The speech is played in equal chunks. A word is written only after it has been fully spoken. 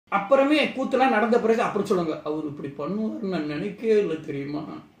அப்புறமே கூத்துலாம் நடந்த பிறகு அப்புறம் சொல்லுங்க, அவர் இப்படி பண்ணுவார் நான் நினைக்கவே இல்லை தெரியுமா,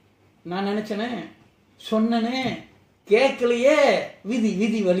 நான் நினைச்சனே சொன்னனே கேட்கலையே, விதி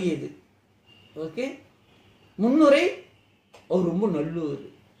விதி வலியது. ஓகே, முன்னுரை அவர் ரொம்ப நல்லவர்,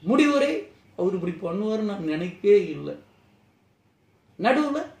 முடிவுரை அவர் இப்படி பண்ணுவார் நான் நினைக்கவே இல்லை,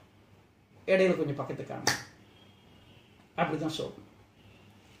 நடுவில் இடையில கொஞ்சம் பக்கத்துக்கான அப்படிதான் சொல்லணும்.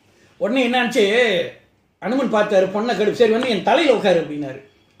 உடனே என்னாச்சு, அனுமன் பார்த்தாரு பொண்ணை கடு, சரி வந்து என் தலையில் உட்காரு அப்படின்னாரு.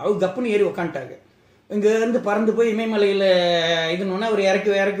 அவங்க கப்புன்னு ஏறி உக்காந்துட்டாங்க. இங்கேருந்து பறந்து போய் இமயமலையில் இதுன்னு அவர்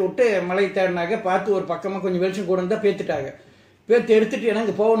இறக்கி விட்டு மலை தேடினாங்க. பார்த்து ஒரு பக்கமாக கொஞ்சம் வெளிச்சம் கூட இருந்தால் பேத்துட்டாங்க. பேத்து எடுத்துட்டு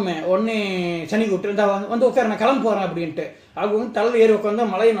எனக்கு போகணுமே, உடனே சனி விட்டு இருந்தா வந்து உட்கார நான் கிளம்ப போகிறேன் அப்படின்ட்டு அவங்க வந்து தலையில் ஏறி உட்காந்தா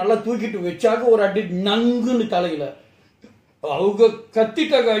மலையை நல்லா தூக்கிட்டு வச்சாங்க. ஒரு அடி நங்குன்னு தலையில் அவங்க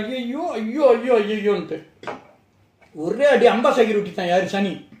கத்திட்டாங்க, ஐயோ ஐயோ ஐயோ ஐயோன்ட்டு ஒரே அடி அம்பா சகிரி விட்டுட்டான் யாரு,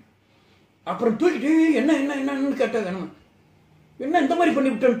 சனி. அப்புறம் தூக்கிட்டு என்ன என்ன என்னன்னு கேட்டாங்க, என்ன இந்த மாதிரி பண்ணி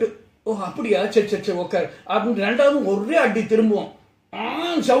விட்டோன்ட்டு. ஓ அப்படியா, சரி சரி சரி உட்காரு அப்படின்னு ரெண்டாவது ஒரே அடி திரும்புவோம்.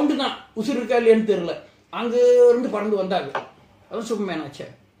 சவுண்டு தான், உசுறு இருக்கா இல்லையான்னு தெரியல. அங்கே இருந்து பறந்து வந்தாங்க. அதான் சுகமேனாச்சே.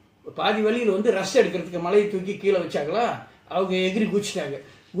 பாதி வழியில் வந்து ரெஸ்ட் எடுக்கிறதுக்கு மலையை தூக்கி கீழே வச்சாங்களா, அவங்க எகிரி குச்சிட்டாங்க.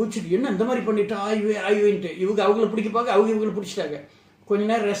 குச்சிட்டு என்ன இந்த மாதிரி பண்ணிட்டா ஆய்வேன்ட்டு இவங்க அவங்கள பிடிக்க பார்க்க அவங்க இவங்களை பிடிச்சிட்டாங்க. கொஞ்ச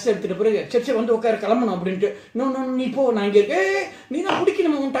நேரம் ரெஸ்ட் எடுத்துட்ட பிறகு சரி சரி வந்து உட்கார கிளம்பணும் அப்படின்ட்டு. இன்னும் நீ போ, நான் இங்கே இருக்கேன், நீ தான்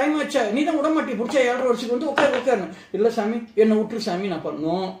பிடிக்கணும், உன் டைம் ஆச்சா, நீ தான் விடமாட்டி, பிடிச்சா 7.5 வருஷத்துக்கு வந்து உட்காருன்னு. இல்லை சாமி என்னை விட்டுரு சாமி, நான்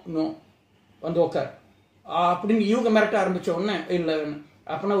நோ நோ வந்து உட்கார் அப்படின்னு இவங்க மிரட்ட ஆரம்பிச்ச உடனே இல்லை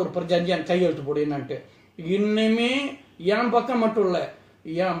அப்படின்னா ஒரு பிரஜாஞ்சியான் கையெழுத்து போடு என்னான்ட்டு. இன்னுமே என் பக்கம் மட்டும் இல்லை,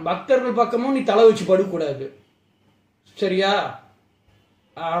 என் பக்தர்கள் பக்கமும் நீ தலை வச்சு படுக்கூடாது சரியா,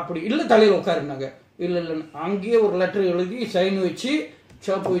 அப்படி இல்லை தலையில் உட்காருனாங்க. இல்லை இல்லைன்னு அங்கேயே ஒரு லெட்டர் எழுதி சைன் வச்சு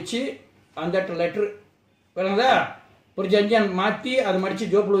சோப்பு வச்சு அந்த லெட்ரு வேணுங்களா ஒரு ஜஞ்சான் மாற்றி அதை மடித்து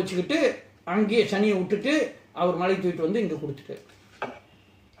ஜோப்பில் வச்சுக்கிட்டு அங்கேயே சனியை விட்டுட்டு அவர் மலை தூக்கிட்டு வந்து இங்கே கொடுத்துட்டு.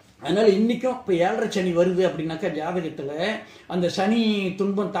 அதனால் இன்றைக்கும் இப்போ 7.5 சனி வருது அப்படின்னாக்கா ஜாதகத்தில் அந்த சனி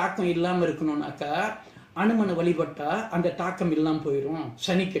துன்பம் தாக்கம் இல்லாமல் இருக்கணும்னாக்கா அனுமனை வழிபட்டா அந்த தாக்கம் இல்லாமல் போயிடும்,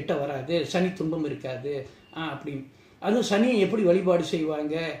 சனி கிட்ட வராது, சனி துன்பம் இருக்காது அப்படின்னு. அதுவும் சனியை எப்படி வழிபாடு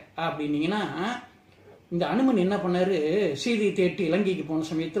செய்வாங்க அப்படின்னீங்கன்னா, இந்த அனுமன் என்ன பண்ணாரு, சீதையை தேட்டி இலங்கைக்கு போன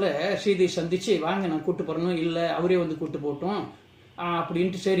சமயத்தில் சீதையை சந்திச்சு வாங்க நான் கூட்டு போறணும், இல்லை அவரே வந்து கூட்டு போட்டோம்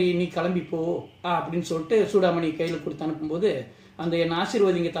அப்படின்ட்டு சரி நீ கிளம்பிப்போ அப்படின்னு சொல்லிட்டு சூடாமணி கையில் கொடுத்து அனுப்பும்போது அந்த என்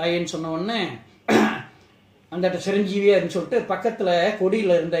ஆசீர்வாதிங்க தாயேன்னு சொன்ன உடனே அந்த சிரஞ்சீவியா இருன்னு சொல்லிட்டு பக்கத்தில்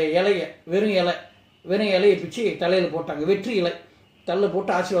கொடியில் இருந்த இலைய வெறும் இலையை பிச்சு தலையில் போட்டாங்க. வெற்றி இலை தள்ள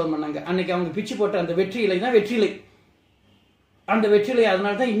போட்டு ஆசீர்வாதம் பண்ணாங்க. அன்னைக்கு அவங்க பிச்சு போட்ட அந்த வெற்றி இலை தான் வெற்றிலை. அந்த வெற்றிலை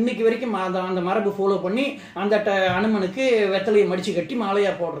அதனால தான் இன்னைக்கு வரைக்கும் அந்த மரபு ஃபாலோ பண்ணி அந்த அனுமனுக்கு வெத்தலையை மடிச்சு கட்டி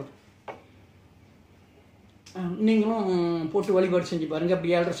மாலையா போடுறது. நீங்களும் போட்டு வழிபாடு செஞ்சு பாருங்க.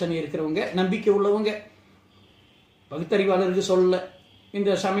 அப்படி 7.5 சனி இருக்கிறவங்க, நம்பிக்கை உள்ளவங்க, பகுத்தறிவாளருக்கு சொல்லல,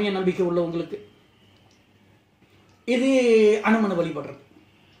 இந்த சமய நம்பிக்கை உள்ளவங்களுக்கு இது அனுமனை வழிபடுறது.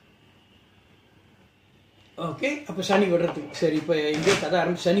 ஓகே, அப்போ சனி விடுறதுக்கு சரி. இப்போ இங்கே கதை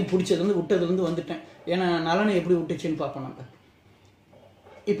ஆரம்பிச்சு சனி பிடிச்சதுலேருந்து விட்டதுலேருந்து வந்துட்டேன். ஏன்னா நலனை எப்படி விட்டுச்சுன்னு பார்ப்போம் நம்ம.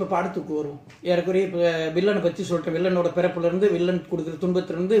 இப்போ பாடத்துக்கு வரும். ஏறக்குறைய இப்போ வில்லனை பற்றி சொல்லிட்டேன். வில்லனோட பிறப்புலேருந்து, வில்லன் கொடுக்குற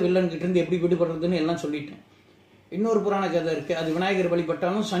துன்பத்திலேருந்து, வில்லன்கிட்டேருந்து எப்படி விடுபடுறதுன்னு எல்லாம் சொல்லிட்டேன். இன்னொரு புராண கதை இருக்குது, அது விநாயகர்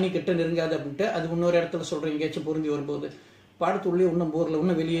வழிபட்டாலும் சனி கிட்ட நெருங்காது அப்படின்ட்டு. அது இன்னொரு இடத்துல சொல்கிறேன், எங்கேயாச்சும் பொருந்தி வரும்போது. பாடத்துள்ளே இன்னும் போரில்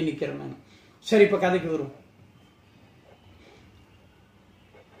இன்னும் வெளியே நிற்கிறேன் நான். சரி, இப்போ கதைக்கு வரும்.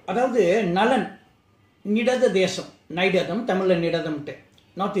 அதாவது நலன் நிடத தேசம், நைடதம் தமிழில் நிடதம்ட்டு,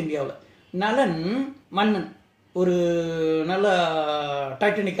 நார்த் இந்தியாவில். நலன் மன்னன், ஒரு நல்ல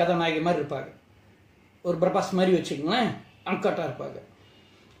டைட்டானிக் கதாநாயகி மாதிரி இருப்பாங்க, ஒரு பிரபாஸ் மாதிரி வச்சுக்கோங்களேன், அங்காட்டா இருப்பாங்க.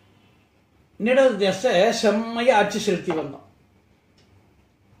 நிடத தேச செம்மையாக ஆட்சி செலுத்தி வந்தான்.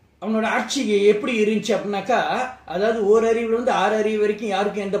 அவனோட ஆட்சி எப்படி இருந்துச்சு அப்படின்னாக்கா, அதாவது 1 அறிவுலேருந்து 6 அறிவு வரைக்கும்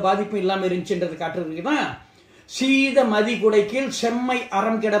யாருக்கும் எந்த பாதிப்பும் இல்லாமல் இருந்துச்சுன்றது காட்டுறதுக்கு தான் சீத மதி குடைக்கீழ் செம்மை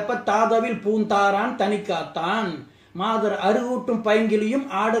அறம் கிடப்ப தாதவில் பூந்தாரான் தனி காத்தான் மாதர் அருகூட்டும் பைங்கிலியும்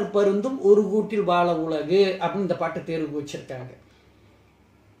ஆடர் பருந்தும் ஒரு கூட்டில் வாழ உலகு அப்படின்னு இந்த பாட்டை தேர்வு வச்சிருக்காங்க.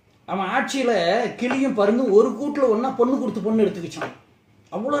 அவன் ஆட்சியில கிளியும் பருந்தும் ஒரு கூட்டில் ஒன்னா பொண்ணு கொடுத்து பொண்ணு எடுத்துக்கிச்சான்.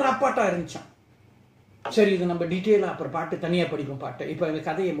 அவ்வளோ ரப்பாட்டா இருந்துச்சான். சரி, இது நம்ம டீட்டெயிலாக அப்புறம் பாட்டு தனியாக படிக்கும் பாட்டை. இப்போ இந்த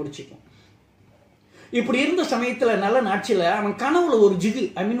கதையை முடிச்சுக்கும். இப்படி இருந்த சமயத்தில் நல்ல நாட்சியில் அவன் கனவுல ஒரு ஜிகு,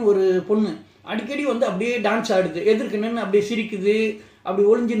 ஒரு பொண்ணு அடிக்கடி வந்து அப்படியே டான்ஸ் ஆடுது. எதிர்க்கு நின்று அப்படியே சிரிக்குது, அப்படி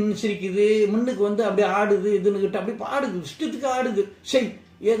ஒளிஞ்சு நின்று சிரிக்குது, முன்னுக்கு வந்து அப்படியே ஆடுது, இதுன்னுக்கிட்ட அப்படி பாடுது, இஷ்டத்துக்கு ஆடுது. செய்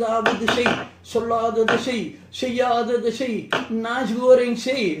ஏதாவது செய், சொல்லாதது செய், செய்யாதது செய், நாச்சு போறேன்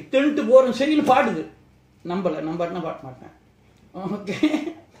செய், தின்ட்டு போறேன் செய்ன்னு பாடுது. நம்ப பாட மாட்டேன். ஓகே,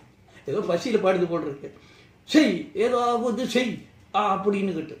 ஏதோ பசியில் பாடுது போல் இருக்கு. செய் ஏதாவது செய்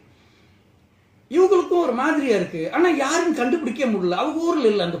அப்படின்னுக்கிட்டு இவங்களுக்கும் ஒரு மாதிரியா இருக்கு. ஆனா யாரும் கண்டுபிடிக்க முடியல. அவங்க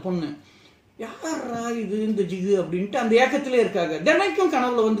ஊர்ல இல்லை அந்த பொண்ணு. யாரா இது இந்த ஜிகு அப்படின்ட்டு அந்த ஏக்கத்திலே இருக்காங்க. தினைக்கும்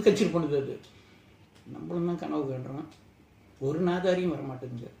கனவுல வந்து கச்சேரி பண்ணுது. அது நம்மளும் தான் கனவு கேடுறோம், ஒரு நாதாரியும் வர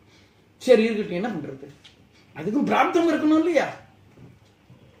மாட்டேங்குது. சரி இருக்கட்டும், என்ன பண்றது, அதுக்கும் பிராப்தம் இருக்கணும் இல்லையா.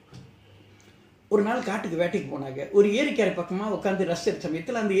 ஒரு நாள் காட்டுக்கு வேட்டைக்கு போனாங்க. ஒரு ஏரிக்கரை பக்கமா உட்காந்து ரசிச்ச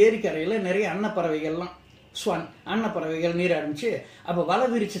சமயத்தில் அந்த ஏரிக்கரையில நிறைய அன்னப்பறவைகள்லாம், ஸ்வான் அன்னப்பறவைகள் நீர் ஆரம்பிச்சு. அப்போ வலை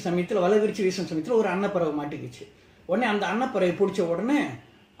விரிச்ச சமயத்தில், வலை விரிச்சு வீசும் சமயத்தில் ஒரு அன்னப்பறவை மாட்டிக்கிச்சு. உடனே அந்த அன்னப்பறவை பிடிச்ச உடனே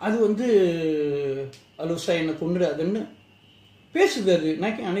அது வந்து அலுசா என்னை கொண்டுடாதுன்னு பேசுது. அது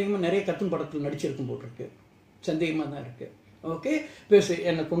நான் அநேகமாக நிறைய கத்தும் படத்தில் நடிச்சிருக்கும் போட்டிருக்கு, சந்தேகமாக தான் இருக்கு. ஓகே, பேசு,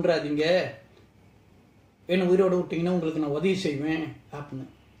 என்னை கொண்டுறாதீங்க, என்னை உயிரோட விட்டீங்கன்னா உங்களுக்கு நான் உதவி செய்வேன் அப்படின்னு.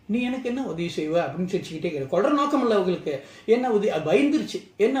 நீ எனக்கு என்ன உதவி செய்வ அப்படின்னு சிரிச்சுக்கிட்டே கேட்க. கொள்ற நோக்கம் இல்லை அவங்களுக்கு, என்ன உதவி, அது பயந்துருச்சு,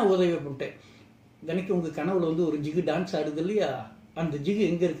 என்ன உதவி அப்படின்ட்டு. தினைக்கு உங்கள் கனவுல வந்து ஒரு ஜிகு டான்ஸ் ஆடுது இல்லையா, அந்த ஜிகு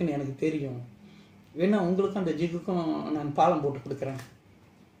எங்கே இருக்குன்னு எனக்கு தெரியும், வேணா உங்களுக்கும் அந்த ஜிகுக்கும் நான் பாலம் போட்டு கொடுக்குறேன்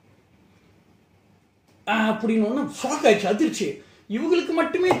அப்படின்னு. ஒன்று ஷாக் ஆயிடுச்சு, அதிர்ச்சி. இவங்களுக்கு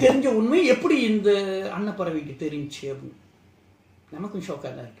மட்டுமே தெரிஞ்ச உண்மை எப்படி இந்த அன்னப்பறவைக்கு தெரிஞ்சு அப்படின்னு. நமக்கும்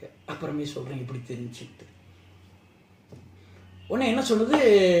ஷோக்காக தான் இருக்கு. அப்புறமே சொல்கிறேன் எப்படி தெரிஞ்சுட்டு. உடனே என்ன சொல்லுது,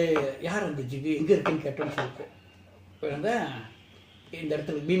 யார் அந்த ஜிகு எங்கே இருக்குன்னு கேட்டோன்னு சொல்லிட்டு. இந்த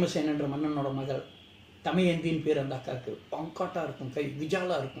இடத்துல பீமசேனன்ற மன்னனோட மகள் தமயந்தின்னு பேர் அந்த அக்காவுக்கு. பங்காட்டாக இருக்கும், கை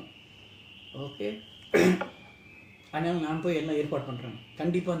விஜாலாக இருக்கும். ஓகே, அதனால நான் போய் எல்லாம் ஏற்பாடு பண்ணுறேன்,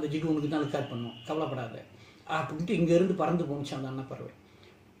 கண்டிப்பாக அந்த ஜிகு உனக்கு தான் ரெக்கார்ட் பண்ணும், கவலைப்படாத அப்படின்ட்டு இங்கேருந்து பறந்து போணுச்சு அந்த அன்னப்பறவை.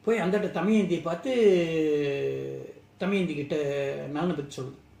 போய் அந்த தமயந்தியை பார்த்து தமயந்தி கிட்ட நலனை பற்றி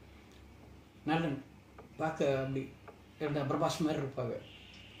சொல்லுது. நலன் பார்க்க அப்படி பிரபாஸ் மாதிரி இருப்பாங்க,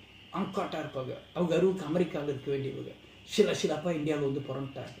 அங்காட்டாக இருப்பாங்க. அவங்க அருவுக்கு அமெரிக்காவில் இருக்க வேண்டியவங்க, சில அப்பா இந்தியாவில் வந்து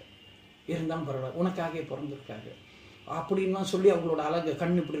பிறந்துட்டாங்க, இருந்தாலும் பரவாயில்ல உனக்காகவே பிறந்திருக்காங்க அப்படின்லாம் சொல்லி அவங்களோட அழகு,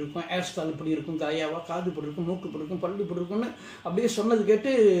 கண் இப்படி இருக்கும், ஏர்ஸ்டால் இப்படி இருக்கும், காயாவா காது இப்படி இருக்கும், மூக்கு இப்படி இருக்கும், பல்லு இப்படி இருக்கும்னு அப்படியே சொன்னது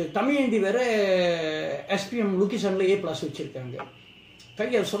கேட்டு தமயந்தி வேற எஸ்பிஎம் லொக்கேஷனில் A+ வச்சுருக்காங்க.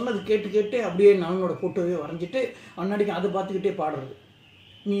 கையை சொன்னது கேட்டு கேட்டு அப்படியே நலனோட ஃபோட்டோவே வரைஞ்சிட்டு அன்னாடிக்கு அதை பார்த்துக்கிட்டே பாடுறது.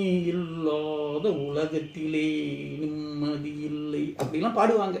 நீ இல்லாத உலகத்திலே நிம்மதி இல்லை அப்படிலாம்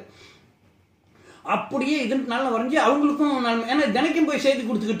பாடுவாங்க. அப்படியே இதுன்னு நல்லா வரைஞ்சி அவங்களுக்கும், ஏன்னா தினைக்கும் போய் செய்தி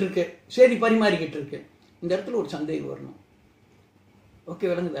கொடுத்துக்கிட்டு இருக்கு, செய்தி பரிமாறிக்கிட்டு இருக்கு. இந்த இடத்துல ஒரு சந்தேகம் வரணும். ஓகே,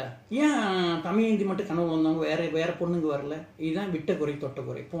 விளங்குதா? ஏன் தமயந்தி மட்டும் கனவு வந்தவங்க வேற பொண்ணுங்க வரல? இதுதான் விட்ட குறை தொட்ட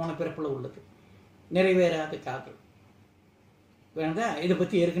குறை, போன பிறப்பில் உள்ளது, நிறைவேறாத காதல். வேணா இதை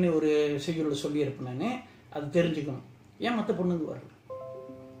பற்றி ஏற்கனவே ஒரு செய்யுள் சொல்லியிருப்பேன் நான், அது தெரிஞ்சுக்கணும். ஏன் மற்ற பொண்ணுங்க வரல?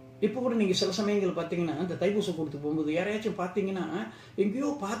 இப்போ கூட நீங்கள் சில சமயங்கள் பார்த்தீங்கன்னா இந்த தைப்பூசம் கொடுத்து போகும்போது யாரையாச்சும் பார்த்தீங்கன்னா எங்கேயோ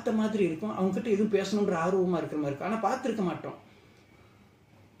பார்த்த மாதிரி இருக்கும், அவங்ககிட்ட எதுவும் பேசணுன்ற ஆர்வமாக இருக்கிற மாதிரி இருக்கும், ஆனால் பார்த்துருக்க மாட்டோம்.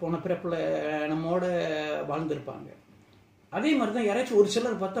 போன பிறப்பில் நம்மோட வாழ்ந்துருப்பாங்க. அதே மாதிரி தான் யாராச்சும் ஒரு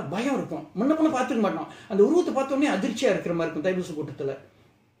சிலர் பார்த்தா பயம் இருக்கும், முன்ன பார்த்துக்க மாட்டோம், அந்த உருவத்தை பார்த்தோன்னே அதிர்ச்சியாக இருக்கிற மாதிரி இருக்கும். தைப்பூச கூட்டத்தில்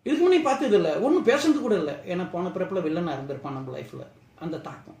இதுக்கு முன்னே பார்த்தது இல்லை, ஒன்றும் பேசுறது கூட இல்லை, ஏன்னா போன பிறப்பில் வில்லனாக இருந்திருப்பான் நம்ம லைஃப்பில். அந்த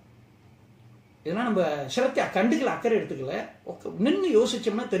தாக்கம் இதெல்லாம் நம்ம சிரத்தை கண்டுக்கல, அக்கறை எடுத்துக்கல, நின்று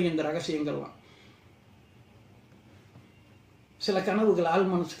யோசிச்சோம்னா தெரியும் இந்த ரகசியங்கள்லாம். சில கனவுகள், ஆள்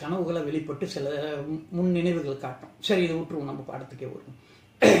மனசு கனவுகளை வெளிப்பட்டு சில முன் நினைவுகள் காட்டும். சரி, இதை விட்டுருவோம், நம்ம பாடத்துக்கே வரும்.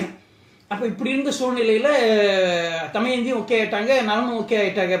 அப்போ இப்படி இருந்த சூழ்நிலையில் தமயந்தியும் ஓகே ஆயிட்டாங்க, நலனும் ஓகே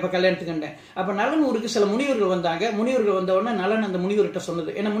ஆயிட்டாங்க. இப்போ கல்யாணத்துக்கு கண்டேன். அப்போ நலன் ஊருக்கு சில முனிவர்கள் வந்தாங்க. முனிவர்கள் வந்த உடனே நலன் அந்த முனிவர்கிட்ட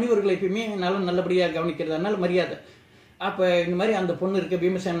சொன்னது, ஏன்னா முனிவர்களை எப்பயுமே நலன் நல்லபடியாக கவனிக்கிறது, அதனால மரியாதை. அப்போ இந்த மாதிரி அந்த பொண்ணு இருக்குது,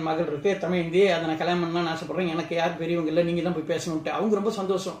 பீமசேன் மகள் இருக்குது, தமயந்தி, அதை நான் கல்யாணம் பண்ணலான்னு ஆசைப்பட்றேன், எனக்கு யார் பெரியவங்க இல்லை, நீங்கள் தான் போய் பேசணுன்ட்டு. அவங்க ரொம்ப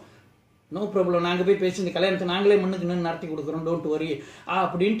சந்தோஷம், நோ ப்ராப்ளம், நாங்கள் போய் பேசி இந்த கல்யாணத்தை நாங்களே மண்ணுக்கு நின்று நடத்தி கொடுக்குறோம், டோன்ட் வரி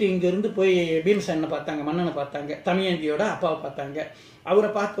அப்படின்ட்டு இங்கேருந்து போய் பீமசேனை பார்த்தாங்க, மன்னனை பார்த்தாங்க, தமயந்தியோட அப்பாவை பார்த்தாங்க. அவரை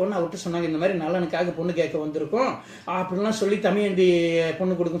பார்த்தோன்னே அவர்கிட்ட சொன்னாங்க, இந்த மாதிரி நலனுக்காக பொண்ணு கேட்க வந்திருக்கோம் அப்படின்லாம் சொல்லி தமயந்தி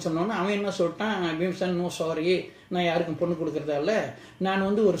பொண்ணு கொடுக்குன்னு சொன்னோன்னே அவன் என்ன சொல்லிட்டான், பீமசேன் நோ சாரி, நான் யாருக்கும் பொண்ணு கொடுக்குறதா இல்லை, நான்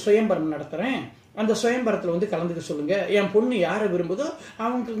வந்து ஒரு சுயம்பரம் நடத்துகிறேன், அந்த சுயம்பரத்தில் வந்து கலந்துக்க சொல்லுங்கள், என் பொண்ணு யாரை விரும்புதோ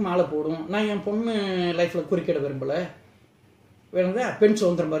அவங்களுக்கு மாலை போடும், நான் என் பொண்ணு லைஃப்பில் குறுக்கிட விரும்பலை. வேணுங்க பெண்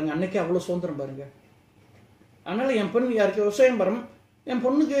சுதந்திரம் பாருங்கள், அன்னைக்கு அவ்வளோ சுதந்திரம் பாருங்கள். அதனால் என் பெண் யாருக்கு சுயம்பரம், என்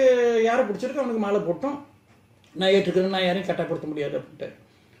பொண்ணுக்கு யாரை பிடிச்சிருக்கோ அவனுக்கு மாலை போட்டோம், நான் ஏற்றுக்கிறேன், நான் யாரையும் கட்டாயப்படுத்த முடியாது அப்படின்ட்டு.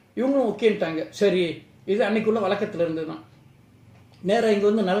 இவங்களும் ஓகேன்ட்டாங்க. சரி, இது அன்னைக்குள்ள வழக்கத்தில் இருந்து தான். நேராக இங்கே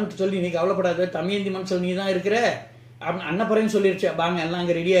வந்து நலன்ட்டு சொல்லி, நீ கவலைப்படாத, தமயந்தி மனசில் நீ தான் இருக்கிற அப்படின்னு அன்னப்பறைன்னு சொல்லிடுச்சு. பாங்க எல்லாம்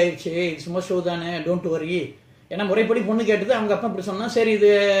அங்கே ரெடி ஆயிடுச்சு, இது சும்மா ஷோ தானே, டோன்ட் வரி. ஏன்னா முறைப்படி பொண்ணு கேட்டது, அவங்க அப்பா இப்படி சொன்னால் சரி இது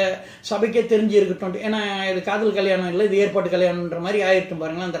சபைக்கே தெரிஞ்சு இருக்கட்டும், ஏன்னா இது காதல் கல்யாணம் இல்லை, இது ஏற்பாட்டு கல்யாணன்ற மாதிரி ஆயிட்டும்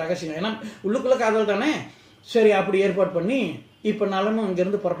பாருங்களேன் அந்த ரகசியம், ஏன்னா உள்ளுக்குள்ளே காதல் தானே. சரி, அப்படி ஏற்பாடு பண்ணி இப்போ நலனும்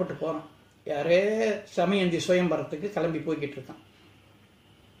இங்கேருந்து புறப்பட்டு போகிறான். யாரே தமயந்தி சுயம்பரத்துக்கு கிளம்பி போய்கிட்டு இருக்கான்.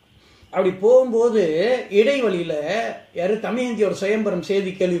 அப்படி போகும்போது இடைவெளியில் யாரு தமயந்தியோட சுயம்பரம்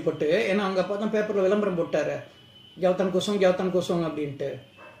செய்தி கேள்விப்பட்டு, ஏன்னா அவங்க அப்பா தான் பேப்பரில் விளம்பரம் போட்டார், ஜவத்தான் கோசம் அப்படின்ட்டு.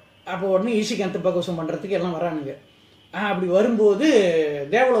 அப்போ உடனே ஈசிகாந்தப்பா கோசம் பண்ணுறதுக்கு எல்லாம் வரானுங்க. அப்படி வரும்போது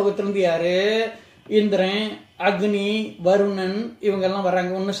தேவலோகத்திலேருந்து யாரு, இந்திரன், அக்னி, வருணன் இவங்கெல்லாம்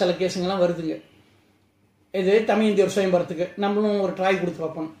வராங்க. இன்னும் சில கேஸுங்கெல்லாம் வருதுங்க. இது தமயந்தியோட சுயம்பரத்துக்கு நம்மளும் ஒரு ட்ராய் கொடுத்து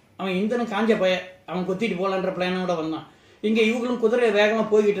பார்ப்போம். அவன் இந்திரன் காஞ்ச பய, அவன் கொத்திட்டு போகலான்ற பிளானோட வந்தான். இங்கே இவங்களும் குதிரை வேகமாக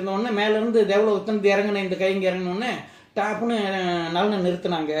போய்கிட்டு இருந்தோடனே மேலேருந்து தேவலோகத்திலேருந்து இறங்கின இந்த கைங்க இறங்கினோடனே டாப்புன்னு நலனை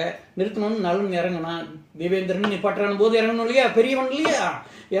நிறுத்தினோன்னு நலன் இறங்கினான். தேவேந்திரன் நிப்பாட்டுறான் போது இறங்கணும் இல்லையா, பெரியவன் இல்லையா,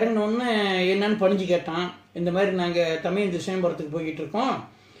 இறங்கினோன்னு என்னன்னு பணிஞ்சு கேட்டான். இந்த மாதிரி நாங்கள் தமயந்தி சுயம்பரத்துக்கு போய்கிட்டு இருக்கோம்,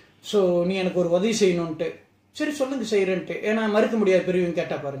 ஸோ நீ எனக்கு ஒரு உதவி செய்யணுன்ட்டு. சரி சொல்லுங்க செய்கிறேன்ட்டு. ஏன்னா மறுக்க முடியாது, பெரியவங்க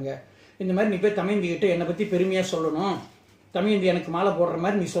கேட்டால் பாருங்க, இந்த மாதிரி நீ போய் தமயந்திக்கிட்ட என்னை பற்றி பெருமையாக சொல்லணும், தமயந்தி எனக்கு மாலை போடுற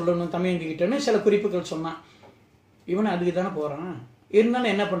மாதிரி நீ சொல்லணும் தமயந்திக்கிட்டேன்னு சில குறிப்புகள் சொன்னான். இவனை அதுக்கு தானே போகிறான்,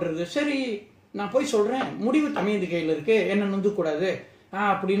 இருந்தாலும் என்ன பண்ணுறது, சரி நான் போய் சொல்கிறேன், முடிவு தமயந்தி கையில் இருக்கு, என்ன நொந்துக்கூடாது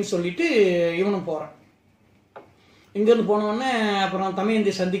அப்படின்னு சொல்லிட்டு இவனும் போகிறான். இங்கேருந்து போனோடனே அப்புறம்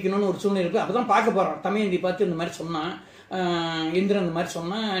தமயந்தி சந்திக்கணும்னு ஒரு சூழ்நிலை இருக்குது. அப்போ தான் பார்க்க போகிறான். தமயந்தி பார்த்து இந்த மாதிரி சொன்னான், இந்திரன் இந்த மாதிரி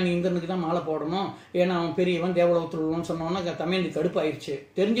சொன்னான், நீ இந்திரனுக்கு தான் மாலை போடணும், ஏன்னா அவன் பெரியவன் தேவலோகத்தில் உள்ளவன்னு சொன்னோன்னா தமயந்தி கடுப்பாயிடுச்சு,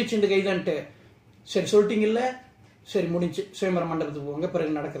 தெரிஞ்சிச்சு இந்த கைதான்ட்டு. சரி சொல்லிட்டீங்கல்ல, சரி முடிஞ்சு சுயம்பர மண்டபத்துக்கு போங்க,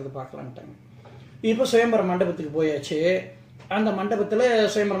 பிறகு நடக்கிறது பார்க்கலான்ட்டாங்க. இப்போ சுயம்பர மண்டபத்துக்கு போயாச்சு. அந்த மண்டபத்தில்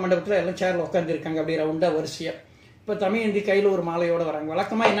சுயம்பர மண்டபத்தில் எல்லாம் சேரில் உட்காந்துருக்காங்க, அப்படியே ரவுண்டாக வரிசையாக. இப்போ தமயந்தி கையில் ஒரு மாலையோடு வராங்க.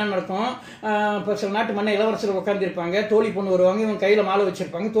 வழக்கமாக என்ன நடக்கும், இப்போ சில நாட்டு மன்ன இளவரசர் உட்காந்துருப்பாங்க, தோழி பொண்ணு வருவாங்க, இவங்க கையில் மாலை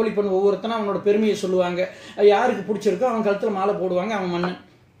வச்சுருப்பாங்க. தோழி பொண்ணு ஒவ்வொருத்தனும் அவனோட பெருமையை சொல்லுவாங்க, யாருக்கு பிடிச்சிருக்கோ அவன் கழுத்தில் மாலை போடுவாங்க, அவன் மண்ணு.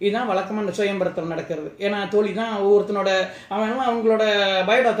 இதுதான் வழக்கமாக இந்த சுயம்பரத்தில் நடக்கிறது. ஏன்னா தோழி தான் ஒவ்வொருத்தனோட அவன் அவங்களோட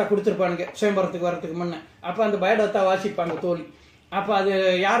பயோடாத்தா கொடுத்துருப்பானுங்க சுயம்பரத்துக்கு வரத்துக்கு முன்னே. அப்போ அந்த பயோடாத்தா வாசிப்பாங்க தோழி. அப்போ அது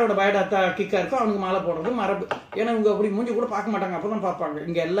யாரோட பயோடாத்தா கிக்காக இருக்கோ அவங்க மாலை போடுறது மரபு. ஏன்னா இவங்க அப்படி மூஞ்சி கூட பார்க்க மாட்டாங்க, அப்போ தான் பார்ப்பாங்க.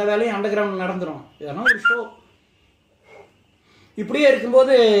 இங்கே எல்லா வேலையும் அண்டர் கிரவுண்ட் நடந்துடும், இதெல்லாம் ஒரு ஷோ. இப்படியே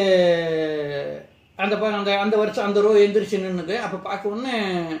இருக்கும்போது அந்த வருஷம் அந்த ரோ எந்திரிச்சு நின்றுது. அப்போ பார்க்க உடனே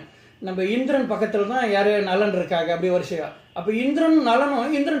நம்ம இந்திரன் பக்கத்தில் தான் யார் நலன் இருக்காங்க, அப்படியே வரிசையா. அப்போ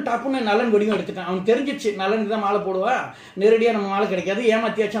இந்திரன் டாப்புன்னு நலன் வடிவம் எடுத்துட்டான். அவனுக்கு தெரிஞ்சிச்சு நலனுக்கு தான் மாலை போடுவா, நேரடியாக நம்ம மாலை கிடைக்காது,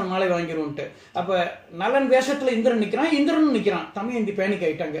 ஏமாத்தியாச்சும் அவன் மாலை வாங்கிடுவோன்ட்டு. அப்போ நலன் வேஷத்தில் இந்திரன் நிற்கிறான். தமயந்தி பேனிக்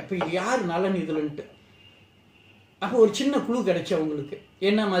ஆகிட்டாங்க. அப்போ இது யார் நலன் இதுலன்ட்டு. அப்போ ஒரு சின்ன குழு கிடைச்சி அவங்களுக்கு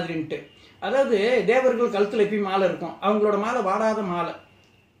என்ன மாதிரின்ட்டு. அதாவது தேவர்கள் கழுத்தில் எப்பயும் மாலை இருக்கும், அவங்களோட மாலை வாடாத மாலை.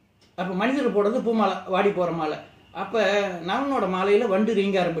 அப்போ மனிதர் போடுறது பூ மாலை, வாடி போகிற மாலை. அப்போ நலனோட மாலையில் வண்டு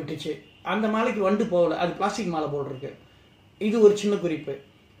ரீங்க ஆரம்பிட்டுச்சு. அந்த மாலைக்கு வண்டு போகல, அது பிளாஸ்டிக் மாலை போடுறதுக்கு. இது ஒரு சின்ன குறிப்பு.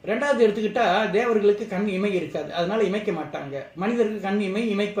 ரெண்டாவது எடுத்துக்கிட்டா தேவர்களுக்கு கண் இமை இருக்காது, அதனால இமைக்க மாட்டாங்க. மனிதருக்கு கண்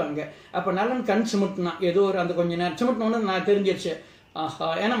இமைப்பாங்க. அப்போ நலன் கண் சிமிட்டினா ஏதோ ஒரு அந்த கொஞ்சம் நேரம் சிமிட்டினோன்னு நான் தெரிஞ்சிருச்சு, ஆஹா,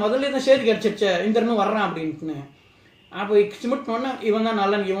 ஏன்னா முதல்ல தான் செய்தி கிடைச்சிருச்சு இந்திரனும் வர்றான் அப்படின்ட்டுன்னு. அப்போ சிமிட்டினோன்னா இவன் தான்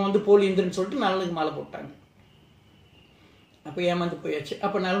நலன், இவன் வந்து போலி இந்திரன்னு சொல்லிட்டு நலனுக்கு மாலை போட்டாங்க. அப்போ ஏமாந்து போயாச்சு.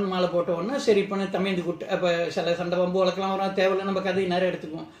 அப்போ நலன் மாலை போட்ட உடனே சரி பண்ண தமயந்தி கூட்டு. அப்போ சில சண்டை வம்பு வளர்க்கலாம் வர தேவையில்லை, நம்ம கதையை நிறைய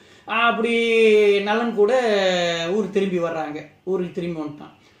எடுத்துக்குவோம். அப்படி நலன் கூட ஊருக்கு திரும்பி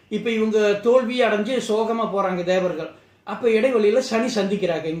வந்துட்டான். இப்போ இவங்க தோல்வி அடைஞ்சு சோகமாக போகிறாங்க தேவர்கள். அப்போ இடைவெளியில் சனி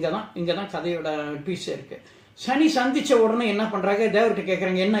சந்திக்கிறாங்க. இங்கே தான் கதையோட பீஸ் இருக்கு. சனி சந்தித்த உடனே என்ன பண்ணுறாங்க, தேவர்கிட்ட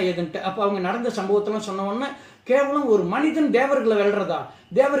கேட்குறாங்க என்ன ஏதுன்ட்டு. அப்போ அவங்க நடந்த சம்பவத்தெல்லாம் சொன்ன உடனே கேவலம் ஒரு மனிதன் தேவர்களை வெல்றதா,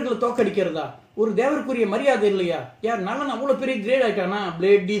 தேவர்களை தோக்கடிக்கிறதா, ஒரு தேவருக்குரிய மரியாதை இல்லையா, யார் நலன் அவ்வளோ பெரிய கிரேட் ஆயிட்டானா,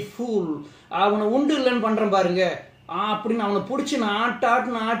 பிளேடி ஃபூல், அவனை உண்டு இல்லைன்னு பண்ணுறேன் பாருங்க அப்படின்னு அவனை பிடிச்சி நான்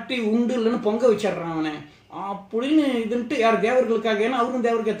ஆட்டி உண்டு இல்லைன்னு பொங்க வச்சிடுறான் அவனை அப்படின்னு இதுன்ட்டு. யார் தேவர்களுக்காக, ஏன்னா அவரும்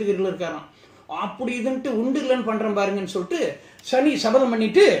தேவர் கத்துக்கிறீர்கள் இருக்காராம். அப்படி இதுன்ட்டு உண்டு இல்லைன்னு பண்ணுறேன் பாருங்கன்னு சொல்லிட்டு சனி சபதம்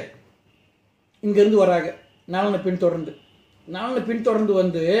பண்ணிட்டு இங்கேருந்து வராங்க. நலனை பின்தொடர்ந்து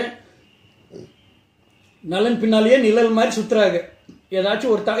வந்து நலன் பின்னாலேயே நிழல் மாதிரி சுத்துறாங்க.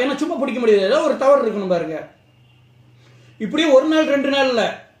 ஏதாச்சும் ஒரு ஏன்னா சும்மா பிடிக்க முடியாது, ஏதோ ஒரு தவறு இருக்கணும் பாருங்க. இப்படியே ஒரு நாள் 2 நாள்ல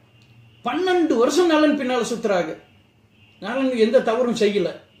 12 வருஷம் நலன் பின்னால சுத்துறாங்க. நலன் எந்த தவறும் செய்யல.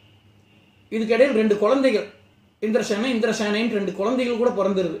 இதுக்கிடையில் 2 குழந்தைகள், இந்திரசேனைன்னு 2 குழந்தைகள் கூட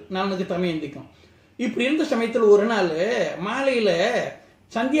பிறந்துருது நலனுக்கு தமயந்திக்கும். இப்படி இருந்த சமயத்தில் ஒரு நாள் மாலையில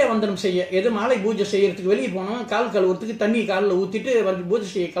சந்தியாவந்தனம் செய்ய, எது மாலை பூஜை செய்யறதுக்கு வெளியே போனோம், கால் கழுவுறதுக்கு தண்ணி காலில் ஊற்றிட்டு வந்து பூஜை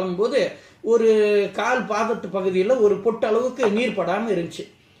செய்ய கிளம்பும்போது ஒரு கால் பாதத்து பகுதியில் ஒரு பொட்டு அளவுக்கு நீர் படாமல் இருந்துச்சு.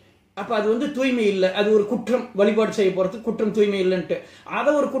 அப்போ அது வந்து தூய்மை இல்லை, அது ஒரு குற்றம், வழிபாடு செய்ய போகிறதுக்கு குற்றம், தூய்மை இல்லைன்ட்டு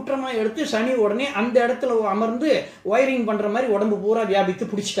அதை ஒரு குற்றமாக எடுத்து சனி உடனே அந்த இடத்துல அமர்ந்து ஒயரிங் பண்ணுற மாதிரி உடம்பு பூரா வியாபித்து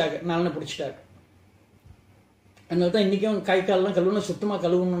பிடிச்சிட்டாங்க, நலனை பிடிச்சிட்டாங்க. அதனால தான் இன்றைக்கும் கை காலெலாம் கழுவுணும், சுத்தமாக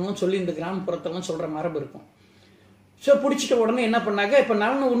கழுவணும்னு சொல்லி இந்த கிராமப்புறத்தெல்லாம் சொல்கிற மரபு இருக்கும். ஸோ பிடிச்சிட்ட உடனே என்ன பண்ணாங்க, இப்போ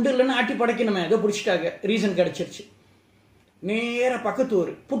நலனை உண்டு இல்லைன்னு ஆட்டி படைக்கணுமே, ஏதோ பிடிச்சிட்டாங்க, ரீசன் கிடச்சிருச்சு. நேராக பக்கத்து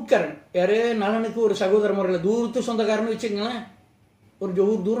ஊர் புட்கரன், யாரு நலனுக்கு ஒரு சகோதர முறையில் தூரத்து சொந்தக்காரன்னு வச்சுங்களேன், ஒரு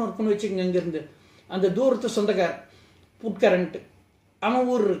ஊர் தூரம் இருக்குன்னு வச்சுக்கோங்க இங்கேருந்து. அந்த தூரத்து சொந்தக்கார் புட்கரண்ட்டு அவன்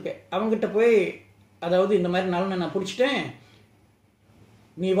ஊர் இருக்கு. அவங்ககிட்ட போய் அதாவது இந்த மாதிரி நலனை நான் பிடிச்சிட்டேன்,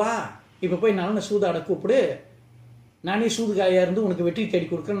 நீ வா இப்போ போய் நலனை சூதாட கூப்பிடு, நானே சூதுகாயாக இருந்து உனக்கு வெற்றி தேடி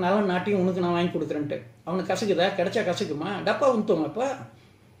கொடுக்குறேன், நலன் நாட்டையும் உனக்கு நான் வாங்கி கொடுக்குறேன்ட்டு. அவனுக்கு கசக்குதா? கிடைச்சா கசக்குமா? டப்பா உந்துத்தோம். அப்போ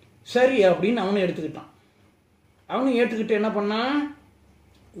சரி அப்படின்னு அவனும் எடுத்துக்கிட்டான். அவனும் ஏற்றுக்கிட்டு என்ன பண்ணான்,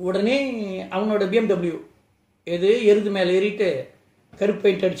 உடனே அவனோட BMW எது எருது மேலே ஏறிட்டு கருப்பு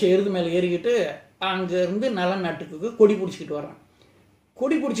பெயிண்ட் அடித்த எருது மேலே ஏறிக்கிட்டு அங்கேருந்து நலன் நாட்டுக்கு கொடி பிடிச்சிக்கிட்டு வரான்.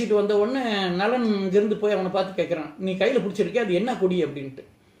 கொடி பிடிச்சிட்டு வந்த உடனே நலன் இங்கேருந்து போய் அவனை பார்த்து கேட்குறான், நீ கையில் பிடிச்சிருக்கே அது என்ன கொடி அப்படின்ட்டு.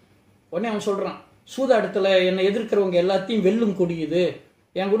 உடனே அவன் சொல்கிறான், சூதாட்டத்தில் என்னை எதிர்க்கிறவங்க எல்லாத்தையும் வெல்லும் கொடி இது,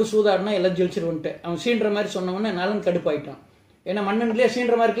 என் கூட சூதாடினா எல்லாம் ஜெயிச்சிருவன்ட்டு. அவன் சீன்ற மாதிரி சொன்ன உடனே நலன் கடுப்பாயிட்டான். ஏன்னா மன்னன்லேயே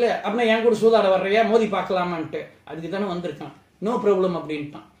சீன்ற மாதிரி இருக்குல்லையே, அப்படின்னா என் கூட சூதாட வர்றையா, மோதி பார்க்கலாமான்ட்டு. அதுக்கு தானே வந்திருக்கான், நோ ப்ராப்ளம்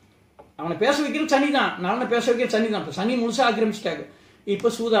அப்படின்ட்டான். அவனை பேச வைக்கிறது சனி தான், நலனை பேச வைக்கிறது சனி தான். இப்போ சனி முழுசாக ஆக்கிரமிச்சிட்டாங்க. இப்போ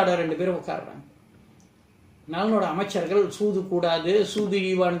சூதாட 2 பேரும் உட்காடுறாங்க. நலனோட அமைச்சர்கள் சூது கூடாது, சூது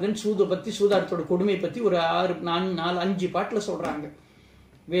ஈவானதுன்னு சூதை பற்றி, சூதாட்டத்தோட கொடுமையை பற்றி ஒரு 4-5 பாட்டில் சொல்கிறாங்க.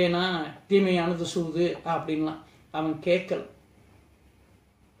 வேணா தீமையானது சூது அப்படின்லாம். அவன் கேட்கல.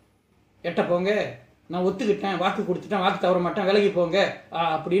 எட்ட போங்க, நான் ஒத்துக்கிட்டேன், வாக்கு கொடுத்துட்டேன், வாக்கு தவற மாட்டேன், விலகி போங்க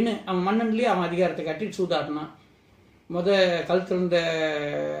அப்படின்னு அவன் மன்னன்லேயே அவன் அதிகாரத்தை காட்டி சூதாடினான். கழுத்தில் இருந்த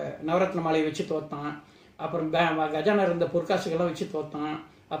நவரத்ன மாலையை வச்சு தோத்தான். அப்புறம் கஜானா இருந்த பொற்காசுகள்லாம் வச்சு தோத்தான்.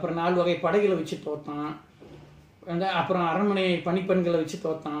 அப்புறம் 4 வகை படைகளை வச்சு தோத்தான். அப்புறம் அரண்மனை பணிப்பெண்களை வச்சு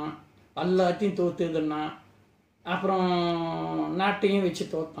தோத்தான். எல்லாத்தையும் தோத்துதுன்னா அப்புறம் நாட்டையும் வச்சு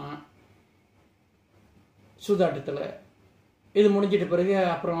தோத்தான் சூதாட்டத்தில். இது முடிஞ்சிட்ட பிறகு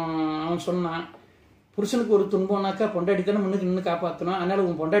அப்புறம் அவன் சொன்னான், புருஷனுக்கு ஒரு துன்பம்னாக்கா பொண்டாட்டி தானே முன்னுக்கு நின்று காப்பாற்றணும், அதனால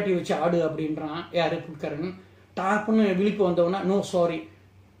உன் பொண்டாட்டியை வச்சு ஆடு அப்படின்றான். யாரு? புட்கரன். டாப்புன்னு விழிப்பு வந்தவனா, நோ சாரி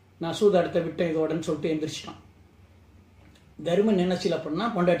நான் சூதாட்டத்தை விட்டேன் இதோடன்னு சொல்லிட்டு எந்திரிச்சிட்டான். தர்மன் என்ன சில பண்ணா,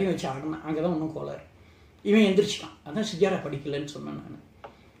 பொண்டாட்டியும் வச்சு ஆடினான். அங்கே தான் ஒன்றும் கோளாறு. இவன் எந்திரிச்சிட்டான். அதான் சிஜாரா படிக்கலன்னு சொன்னேன் நான்.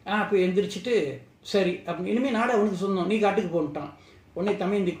 அப்போ எந்திரிச்சிட்டு சரி அப்படின்னு இனிமேல் நாடை அவனுக்கு சொன்னோம், நீ காட்டுக்கு போன்ட்டான். உடனே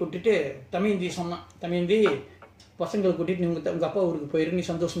தமையந்தி கூட்டிட்டு தமையந்தி சொன்னான், தமையந்தி பசங்களை கூட்டிட்டு உங்கள் அப்பா ஊருக்கு போயிரு, நீ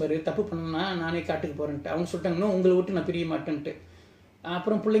சந்தோஷமா இரு, தப்பு பண்ணா நானே காட்டுக்கு போகிறேன்ட்டு. அவங்க சொல்லிட்டாங்கன்னா உங்களை விட்டு நான் பிரிய மாட்டேன்ட்டு.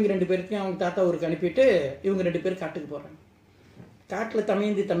 அப்புறம் பிள்ளைங்க 2 பேருக்கையும் அவங்க தாத்தா ஊருக்கு அனுப்பிட்டு இவங்க 2 பேரும் காட்டுக்கு போகிறாங்க. காட்டில்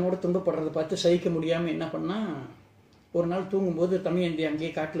தமையந்தி தன்னோட துன்பப்படுறதை பார்த்து சகிக்க முடியாமல் என்ன பண்ணால், ஒரு நாள் தூங்கும்போது தமையந்தி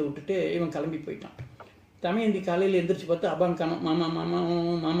அங்கேயே காட்டில் விட்டுட்டு இவன் கிளம்பி போயிட்டான். தமையந்தி காலையில் எந்திரிச்சு பார்த்து அபான் காணும், மாமா மாமா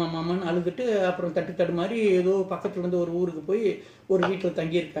மாமா மாமான்னு அழுதுட்டு அப்புறம் தட்டு மாதிரி ஏதோ பக்கத்துல இருந்து ஒரு ஊருக்கு போய் ஒரு வீட்டில்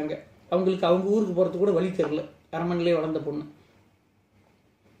தங்கியிருக்காங்க. அவங்களுக்கு அவங்க ஊருக்கு போகிறது கூட வழி தெரியல. அரண்மனையிலே வளர்ந்த பொண்ணு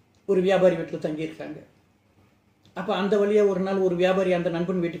ஒரு வியாபாரி வீட்டில் தங்கியிருக்காங்க. அப்போ அந்த வழியாக ஒரு நாள் ஒரு வியாபாரி அந்த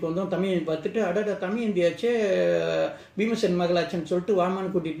நண்பன் வீட்டுக்கு வந்தோம். தமையந்தி பார்த்துட்டு, அடடா தமையந்தியாச்சே, பீமசன் மகளாச்சுன்னு சொல்லிட்டு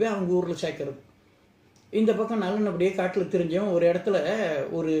வாமான்னு கூட்டிகிட்டு போய் அவங்க ஊரில் சேர்க்கறது. இந்த பக்கம் நலன் அப்படியே காட்டில் தெரிஞ்சவன் ஒரு இடத்துல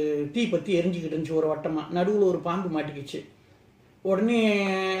ஒரு தீ பற்றி எரிஞ்சிக்கிட்டு இருந்துச்சு ஒரு வட்டமாக. நடுவில் ஒரு பாம்பு மாட்டிக்கிச்சு. உடனே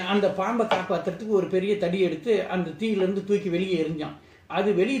அந்த பாம்பை காப்பாற்றுறதுக்கு ஒரு பெரிய தடி எடுத்து அந்த தீயிலேருந்து தூக்கி வெளியே எரிஞ்சான். அது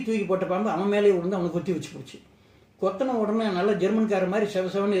வெளியே தூக்கி போட்ட பாம்பு அவன் மேலே விழுந்து அவனை கொத்தி வச்சு போச்சு. கொத்தனை உடனே நல்லா ஜெர்மன்கார மாதிரி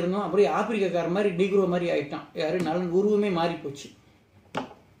செவசவன்னு இருந்தோம். அப்படியே ஆப்பிரிக்கார மாதிரி டிக்ரோ மாதிரி ஆயிட்டான். யாரு? நலன் உருவமே மாறி போச்சு.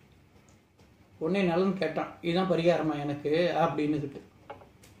 உடனே நலன் கேட்டான், இதுதான் பரிகாரமா எனக்கு அப்படின்னுக்கிட்டு.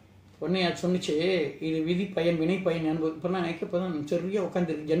 உடனே அது சொன்னிச்சு, இது விதி பயன் வினை பயன் அனுபவம். இப்போ நான் இப்போ தான் சரியாக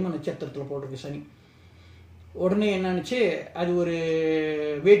உட்காந்துருக்கு, ஜென்ம நட்சத்திரத்தில் போட்டிருக்கு சனி. உடனே என்னன்னுச்சு, அது ஒரு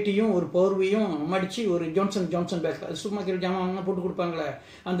வேட்டியும் ஒரு போர்வையும் மடித்து ஒரு ஜான்சன் பேக்கில், அது சும்மா கீழே ஜாமான் போட்டு கொடுப்பாங்களே,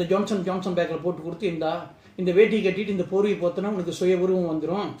 அந்த ஜான்சன் பேக்கில் போட்டு கொடுத்து, இந்த வேட்டியை கட்டிட்டு இந்த போர்வையை போத்தனா உனக்கு சுய உருவம்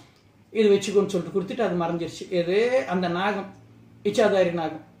வந்துடும், இது வச்சுக்கோன்னு சொல்லிட்டு கொடுத்துட்டு அது மறைஞ்சிருச்சு. எது? அந்த நாகம், இச்சாதாரி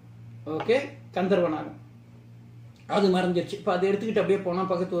நாகம், ஓகே, கந்தர்வ நாகம், அது மறைஞ்சிருச்சு. இப்போ அதை எடுத்துக்கிட்டு அப்படியே போனால்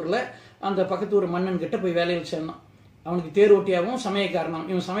பக்கத்து ஊரில் அந்த பக்கத்து ஊர் மன்னன் கிட்ட போய் வேலையில் சேர்ந்தான். அவனுக்கு தேர் ஓட்டியாகவும் சமயக்காரனும்.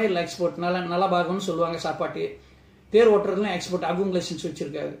 இவன் சமையல் எக்ஸ்போர்ட், நல்ல பாகம்னு சொல்லுவாங்க சாப்பாட்டு. தேர் ஓட்டுறதுலாம் எக்ஸ்போர்ட், அகுங்குலேஷன்ஸ்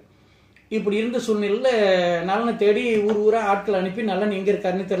வச்சிருக்காரு. இப்படி இருந்த சூழ்நிலையில் நலனை தேடி ஊராக ஆட்கள் அனுப்பி நலன் எங்கே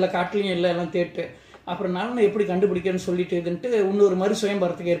இருக்காருன்னு தெரியல, காட்டிலையும் இல்லை, எல்லாம் தேட்டு. அப்புறம் நலனை எப்படி கண்டுபிடிக்கன்னு சொல்லிட்டு இதுன்ட்டு இன்னொரு மாதிரி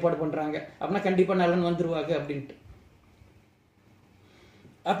சுயம்பரத்துக்கு ஏற்பாடு பண்ணுறாங்க. அப்படின்னா கண்டிப்பாக நலன் வந்துருவாங்க அப்படின்ட்டு.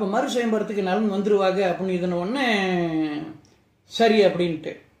 அப்போ மறு சுயம்பரத்துக்கு நலன் வந்துருவாங்க அப்படின்னு இதுன உடனே சரி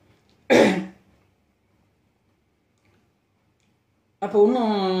அப்படின்ட்டு. அப்போ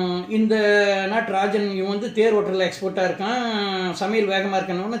இன்னும் இந்த நாட்டு ராஜன் இவன் தேர் ஓட்டரில் எக்ஸ்போர்ட்டாக இருக்கான், சமையல் வேகமாக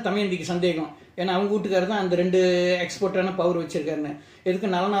இருக்கணும்னு தமையந்திக்கு சந்தேகம். ஏன்னா அவங்க வீட்டுக்காரர் தான் அந்த 2 எக்ஸ்போர்ட்டான பவர் வச்சிருக்காருன்னு. எதுக்கு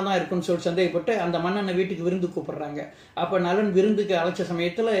நலனாக தான் இருக்குன்னு சொல்லி சந்தேகப்பட்டு அந்த மன்னனை வீட்டுக்கு விருந்து கூப்பிட்றாங்க. அப்போ நலன் விருந்துக்கு அழைச்ச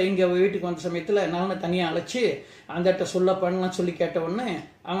சமயத்தில், இங்கே வீட்டுக்கு வந்த சமயத்தில் நலனை தனியாக அழைச்சி அந்த சொல்ல பண்ணலாம் சொல்லி கேட்ட உடனே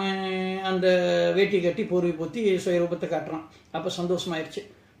அவன் அந்த வேட்டி கட்டி போர்வை போற்றி சுயரூபத்தை காட்டுறான். அப்போ சந்தோஷமாயிருச்சு.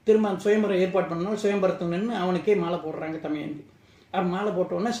 திரும்ப அந்த சுயம்பரம் ஏற்பாடு பண்ணாலும் சுயம்பரத்தில் நின்று அவனுக்கே மாலை போடுறாங்க தமையந்தி. மாலை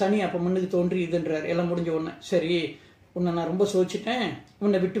போட்ட உடனே சனி அப்போ முன்னுக்கு தோன்றி இதுன்றார். எல்லாம் முடிஞ்ச உடனே சரி உன்னை நான் ரொம்ப சோதிச்சிட்டேன்,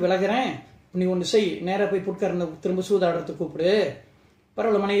 உன்னை விட்டு விலகிறேன், நீ ஒன்று செய், நேராக போய் புட்காரனை திரும்ப சூதாடுறதுக்கு கூப்பிடு,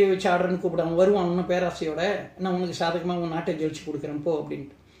 பரவாயில்ல மனைவி வச்சு ஆடுறன்னு கூப்பிடு, அவன் வருவான் இன்னும் பேராசையோட, நான் உனக்கு சாதகமாக உன் நாட்டை ஜெயிச்சு கொடுக்குறேன் போ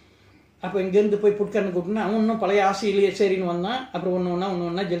அப்படின்ட்டு. அப்போ இங்கேருந்து போய் புட்காரனை கூப்பிட்டுனா அவன் இன்னும் பழைய ஆசையிலேயே சரின்னு வந்தான். அப்புறம் ஒன்று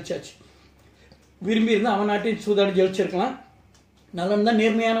ஒன்றா ஜெயிச்சாச்சு. விரும்பி இருந்தால் அவன் நாட்டையும் சூதாடி ஜெயிச்சிருக்கலாம், நலன் தான்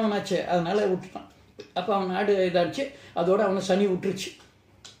நேர்மையானவனாச்சு, அதனால விட்டுட்டான். அப்போ அவன் நாடு இதாச்சு, அதோட அவனை சனி விட்டுருச்சு,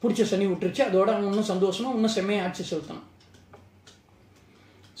 பிடிச்ச சனி விட்டுருச்சு. அதோட அவன் இன்னும் சந்தோஷமா இன்னும் செம்மையை ஆட்சி செலுத்தணும்.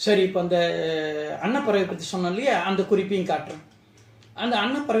 சரி, இப்போ அந்த அன்னப்பறவை பற்றி சொன்னோம் இல்லையா, அந்த குறிப்பையும் காட்டுறேன். அந்த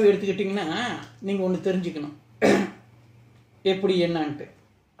அன்னப்பறவை எடுத்துக்கிட்டிங்கன்னா நீங்கள் ஒன்று தெரிஞ்சுக்கணும் எப்படி என்னான்ட்டு.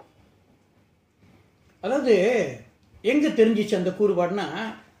 அதாவது எங்கே தெரிஞ்சிச்சு அந்த கூறுபாடுனா,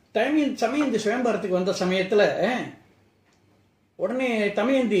 தமயந்தி சுயம்பரத்துக்கு வந்த சமயத்தில் உடனே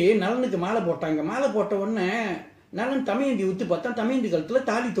தமயந்தி நலனுக்கு மாலை போட்டாங்க. மாலை போட்ட உடனே நலன் தமயந்தி ஊற்றி பார்த்தா தமயந்தி கழுத்தில்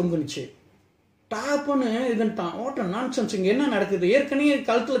தாலி தொங்குனுச்சு. டாப்புன்னு இதுன்ட்டான். ஓட்டம் நான்சென்ஸ், இங்கே என்ன நடக்குது? ஏற்கனவே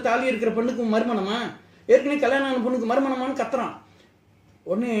கழுத்தில் தாலி இருக்கிற பெண்ணுக்கு மறுமணமா, ஏற்கனவே கல்யாணம் ஆன பொண்ணுக்கு மறுமணமானு கத்துறான்.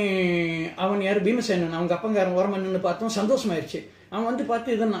 உடனே அவன் யார் பீமசேனன், அவங்க அப்பங்காரன் உரமன்னு பார்த்தோம், சந்தோஷமாயிருச்சு. அவன் வந்து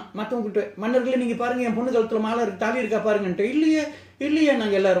பார்த்து இதுன்னா மற்றவங்கிட்ட, மன்னர்களே நீங்கள் பாருங்கள் என் பொண்ணு கழுத்தில் மாலை இருக்கு, தாலி இருக்கா பாருங்கன்ட்டு. இல்லையே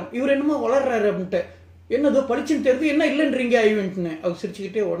நாங்கள் எல்லாரும், இவர் என்னமோ வளர்றாரு அப்படின்ட்டு, என்னதோ படிச்சுன்னு தெரியுது, என்ன இல்லைன்றீங்க ஐவன்ட்டுன்னு. அவர்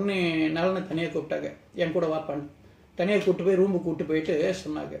சிரிச்சுக்கிட்டே உடனே நலனை தனியாக கூப்பிட்டாங்க, என் கூட வாப்பான்னு. தனியாக கூப்பிட்டு போய் ரூமுக்கு கூப்பிட்டு போயிட்டு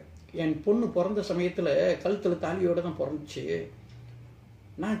சொன்னாங்க, என் பொண்ணு பிறந்த சமயத்தில் கழுத்தில் தாலியோடு தான் பிறந்துச்சு.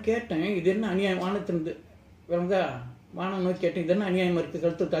 நான் கேட்டேன் இது என்ன அநியாயம், வானத்திலிருந்து வேணுங்கா வானம் நோக்கி கேட்டேன், இது என்ன அநியாயமாக இருக்குது,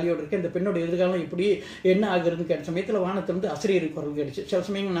 கழுத்து தாலியோடு இருக்குது, இந்த பெண்ணோட எதிர்காலம் இப்படி என்ன ஆகுறதுன்னு கேட்ட சமயத்தில் வானத்திலிருந்து அசிரியரி குரல் கேட்டுச்சு. சில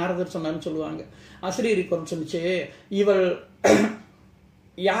சமயங்கள் நாரதர் சொன்னார்னு சொல்லுவாங்க. அசிரியரி குரல் சொல்லிச்சு, இவள்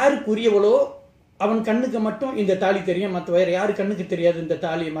யாருக்குரியவளோ அவன் கண்ணுக்கு மட்டும் இந்த தாலி தெரியும், மற்ற வேறு யாரு கண்ணுக்கு தெரியாது இந்த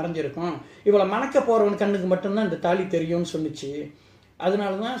தாலி மறைஞ்சிருக்கும், இவளை மணக்க போகிறவன் கண்ணுக்கு மட்டும்தான் இந்த தாலி தெரியும்னு சொன்னிச்சு.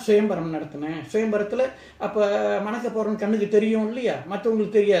 அதனால தான் சுயம்பரம் நடத்தினேன். சுயம்பரத்தில் அப்போ மணக்க போகிறவன் கண்ணுக்கு தெரியும் இல்லையா,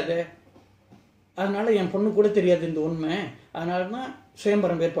 மற்றவங்களுக்கு தெரியாது, அதனால என் பொண்ணு கூட தெரியாது இந்த உண்மை, அதனால தான்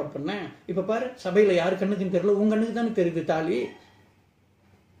சுயம்பரம் ஏற்பாடு பண்ணேன். இப்போ பாரு சபையில் யாரு கண்ணுக்குன்னு தெரியல, உன் கண்ணுக்கு தானே தெரியுது தாலி,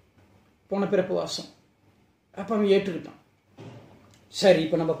 போன பிறப்பு வாசம். அப்போ அவன் ஏற்றுக்கிட்டான். சரி,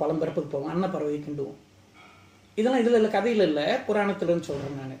 இப்போ நம்ம பழம்பிறப்புக்கு போவோம், அன்னப்பறவை கிண்டுவோம். இதெல்லாம் இதில் இல்லை, கதையில் இல்லை, புராணத்துலன்னு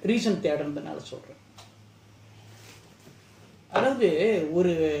சொல்கிறேன், நான் ரீசன் தேடுறதுனால சொல்கிறேன். அதாவது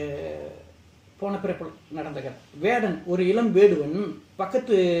ஒரு போன பிறப்பு நடந்த கதை. வேடன், ஒரு இளம் வேடுவன்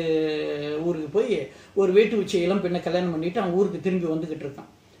பக்கத்து ஊருக்கு போய் ஒரு வேட்டு வச்ச இளம் பெண்ணை கல்யாணம் பண்ணிட்டு அவன் ஊருக்கு திரும்பி வந்துக்கிட்டு இருக்கான்.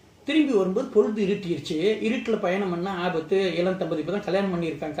 திரும்பி வரும்போது பொழுது இருட்டிருச்சு. இருட்டில் பயணம் பண்ண ஆபத்து. இளம் தம்பதி இப்போ தான் கல்யாணம்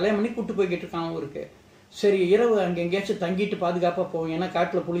பண்ணியிருக்காங்க, கல்யாணம் பண்ணி கூட்டு போய்கிட்டு இருக்கான் ஊருக்கு. சரி, இரவு அங்கே எங்கேயாச்சும் தங்கிட்டு பாதுகாப்பாக போவோம், ஏன்னா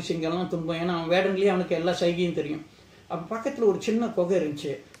காட்டில் புலி சிங்கெல்லாம் துன்பம், ஏன்னா அவன் வேடன்லேயே அவனுக்கு எல்லா சைகையும் தெரியும். அப்போ பக்கத்தில் ஒரு சின்ன குகை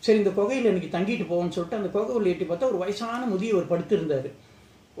இருந்துச்சு. சரி, இந்த குகையில் இன்னைக்கு தங்கிட்டு போவோம்னு சொல்லிட்டு அந்த குகை உள்ள எட்டி பார்த்தா ஒரு வயசான முதியவர் படுத்திருந்தார்.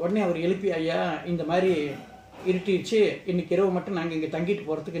 உடனே அவர் எழுப்பி, ஐயா இந்த மாதிரி இருட்டிடுச்சு, இன்னைக்கு இரவு மட்டும் நாங்கள் இங்கே தங்கிட்டு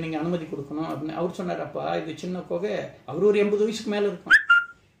போகிறதுக்கு நீங்கள் அனுமதி கொடுக்கணும் அப்படின்னு அவர் சொன்னார். அப்பா இது சின்ன குகை, அவர் ஒரு 80 வயசுக்கு மேலே இருக்கும்,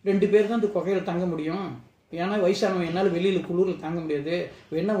 2 பேர் தான் இந்த குகையில் தங்க முடியும், ஏன்னா வயசானவன் என்னால் வெளியில் குளிரில் தாங்க முடியாது,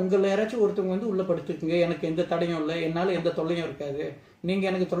 வேணா உங்களில் யாராச்சும் ஒருத்தவங்க வந்து உள்ளே படுத்துக்குங்க, எனக்கு எந்த தடையும் இல்லை, என்னால் எந்த தொல்லையும் இருக்காது, நீங்கள்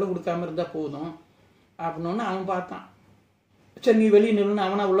எனக்கு தொல்லை கொடுக்காம இருந்தால் போதும் அப்படின்னோன்னு அவன் பார்த்தான். சரி நீ வெளியே நில்லுன்னு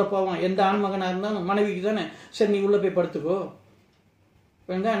அவனா உள்ளே போவான், எந்த ஆண்மகனாக இருந்தாலும் மனைவிக்கு தானே, சரி நீ உள்ளே போய் படுத்துக்கோ,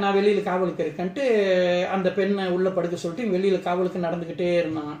 வேண்டா நான் வெளியில் காவலுக்கு இருக்கேன்ட்டு அந்த பெண்ணை உள்ளே படுக்க சொல்லிட்டு வெளியில் காவலுக்கு நடந்துக்கிட்டே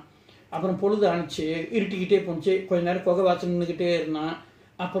இருந்தான். அப்புறம் பொழுது ஆணிச்சு, இருட்டிக்கிட்டே போச்சு. கொஞ்ச நேரம் குகை வாசல் நின்றுக்கிட்டே இருந்தான்.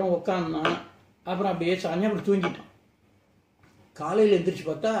 அப்புறம் உட்காந்தான். அப்புறம் அப்படியே சாஞ்சு அப்படி தூங்கிட்டான். காலையில் எந்திரிச்சு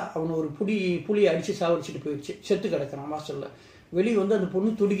பார்த்தா அவனை ஒரு புளி அடித்து சாவடிச்சுட்டு போயிடுச்சு, செத்து கிடக்கிறான் வாசலில். வெளியே வந்து அந்த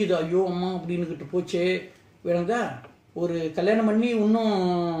பொண்ணு துடிக்குது, ஐயோ அம்மா அப்படின்னுக்கிட்டு போச்சு. வேணுங்கா ஒரு கல்யாணம் பண்ணி இன்னும்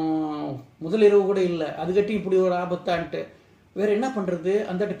முதல் இரவு கூட இல்லை, அதுக்கட்டி இப்படி ஒரு ஆபத்தான்ட்டு வேற என்ன பண்ணுறது.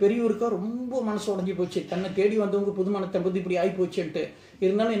 அந்த பெரியவருக்கா ரொம்ப மனசு உடஞ்சி போச்சு, தன்னை தேடி வந்தவங்க புதுமண தம்பதி இப்படி ஆகி போச்சுன்ட்டு.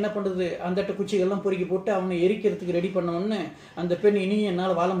 இருந்தாலும் என்ன பண்ணுறது, அந்த குச்சிகள்லாம் பொறுக்கி போட்டு அவனை எரிக்கிறதுக்கு ரெடி பண்ணோன்னு அந்த பெண் இனியும்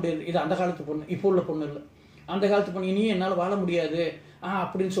என்னால் வாழ முடியாது, இது அந்த காலத்து பொண்ணு, இப்போ உள்ள பொண்ணு இல்லை, அந்த காலத்து பொண்ணு, இனியும் என்னால் வாழ முடியாது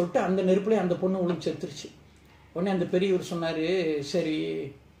அப்படின்னு சொல்லிட்டு அந்த நெருப்புலேயே அந்த பொண்ணு உளுந்து செத்துருச்சு. உடனே அந்த பெரியவர் சொன்னார், சரி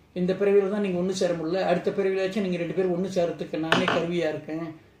இந்த பிறவியில் தான் நீங்கள் ஒன்று சேர முடியல, அடுத்த பிறவிலாச்சும் நீங்கள் 2 பேரும் ஒன்று சேரத்துக்கு நானே கருவியாக இருக்கேன்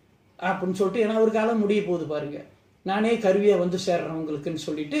அப்படின்னு சொல்லிட்டு, ஏன்னா ஒரு காலம் முடிய போகுது பாருங்க, நானே கருவியாக வந்து சேர்றேன் உங்களுக்குன்னு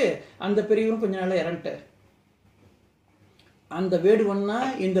சொல்லிட்டு அந்த பெரியவரும் கொஞ்ச நாள் இறந்துட்டார். அந்த வேடுவன்னா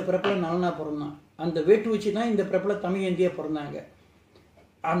இந்த பிறப்பில் நலனா பிறந்தான், அந்த வேட்டு வச்சு தான் இந்த பிறப்பில் தமயந்தியாக பிறந்தாங்க.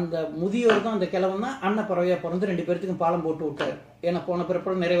 அந்த முதியோர் தான் அந்த கிழவன் தான் அன்னப்பறவையாக பிறந்து 2 பேர்த்துக்கும் பாலம் போட்டு விட்டார். ஏன்னா போன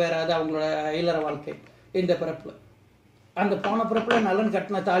பிறப்பில் நிறைவேறாத அவங்களோட இல்லற வாழ்க்கை இந்த பிறப்பில். அந்த போன பிறப்பில் நலன்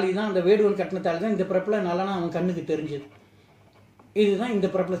கட்டின தாலி தான், அந்த வேடுவன் கட்டின தாலி தான் இந்த பிறப்பில் நலனா அவன் கண்ணுக்கு தெரிஞ்சது. இதுதான் இந்த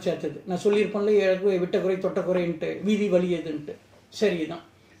பிறப்பில் சேர்த்தது. நான் சொல்லியிருப்பேன்ல, விட்ட குறை தொட்ட குறைன்ட்டு, வீதி வலியதுன்ட்டு. சரி,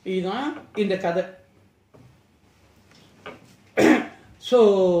 இதுதான் இந்த கதை. ஸோ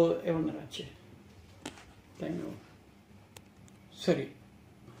எவ்வளோ நேரம் ஆச்சு? சரி,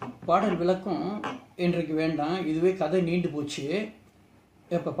 பாடல் விளக்கம் இன்றைக்கு வேண்டாம், இதுவே கதை நீண்டு போச்சு.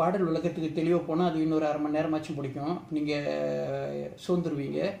 இப்போ பாடல் விளக்கத்துக்கு தெளிவாக போனால் அது இன்னொரு அரை மணி நேரமாச்சும் பிடிக்கும், நீங்கள்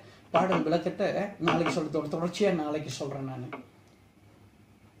சோர்ந்துருவீங்க. பாடல் விளக்கத்தை நாளைக்கு தொடர்ச்சியாக நாளைக்கு சொல்கிறேன். நான்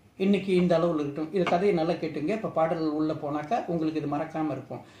இன்னைக்கு இந்த அளவில் இருக்கட்டும். இது கதையை நல்லா கேட்டுங்க. இப்போ பாடல் உள்ளே போனாக்கா உங்களுக்கு இது மறக்காமல்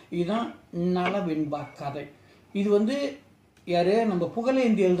இருக்கும். இதுதான் நலவெண்பா கதை. இது வந்து யார்? நம்ம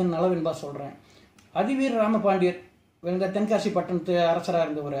புகழேந்தி எழுதுன நலவெண்பா சொல்கிறேன். அதிவீர ராமபாண்டியர் தென்காசி பட்டணத்து அரசராக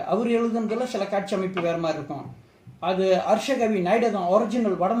இருந்தவர். அவர் எழுதுனதுல சில காட்சி அமைப்பு வேற மாதிரி இருக்கும். அது ஹர்ஷகவி நாயுடு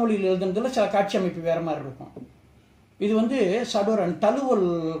ஒரிஜினல் வடமொழியில் எழுதுனதுல சில காட்சி அமைப்பு வேற மாதிரி இருக்கும். இது வந்து சடோரன் தழுவல்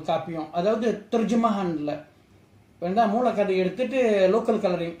காப்பியம், அதாவது தர்ஜுமஹான்ல வேண்டா மூலக்கதை எடுத்துட்டு லோக்கல்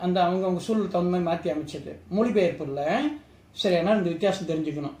கலரிங் அந்த அவங்க சூழல் தகுந்த மாதிரி மாற்றி அமைச்சது, மொழிபெயர்ப்பு இல்லை. சரி, ஆனால் இந்த வித்தியாசம்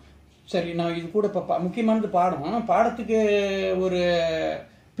தெரிஞ்சுக்கணும். சரி, நான் இது கூட இப்போ முக்கியமானது பாடத்துக்கு ஒரு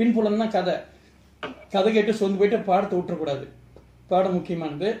பின்புலம் தான் கதை. கதை கேட்டு சொந்து போயிட்டு பாடத்தை விட்டுறக்கூடாது. பாடம்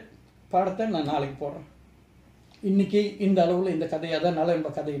முக்கியமானது. பாடத்தை நான் நாளைக்கு போடுறேன். இன்னைக்கு இந்த அளவில் இந்த கதையை தான்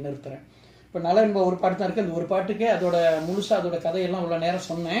நலவெண்பா கதையை நிறுத்துறேன். இப்போ நலவெண்பா ஒரு பாட்டு தான் இருக்குது. அந்த ஒரு பாட்டுக்கே அதோட முழுசாக அதோட கதையெல்லாம் உள்ள நேரம்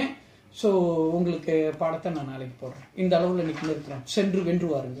சொன்னேன். ஸோ உங்களுக்கு பாடத்தை நான் நாளைக்கு போடுறேன். இந்த அளவில் இன்னைக்கு நிறுத்துறேன். சென்று வென்று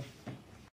வாருங்கள்.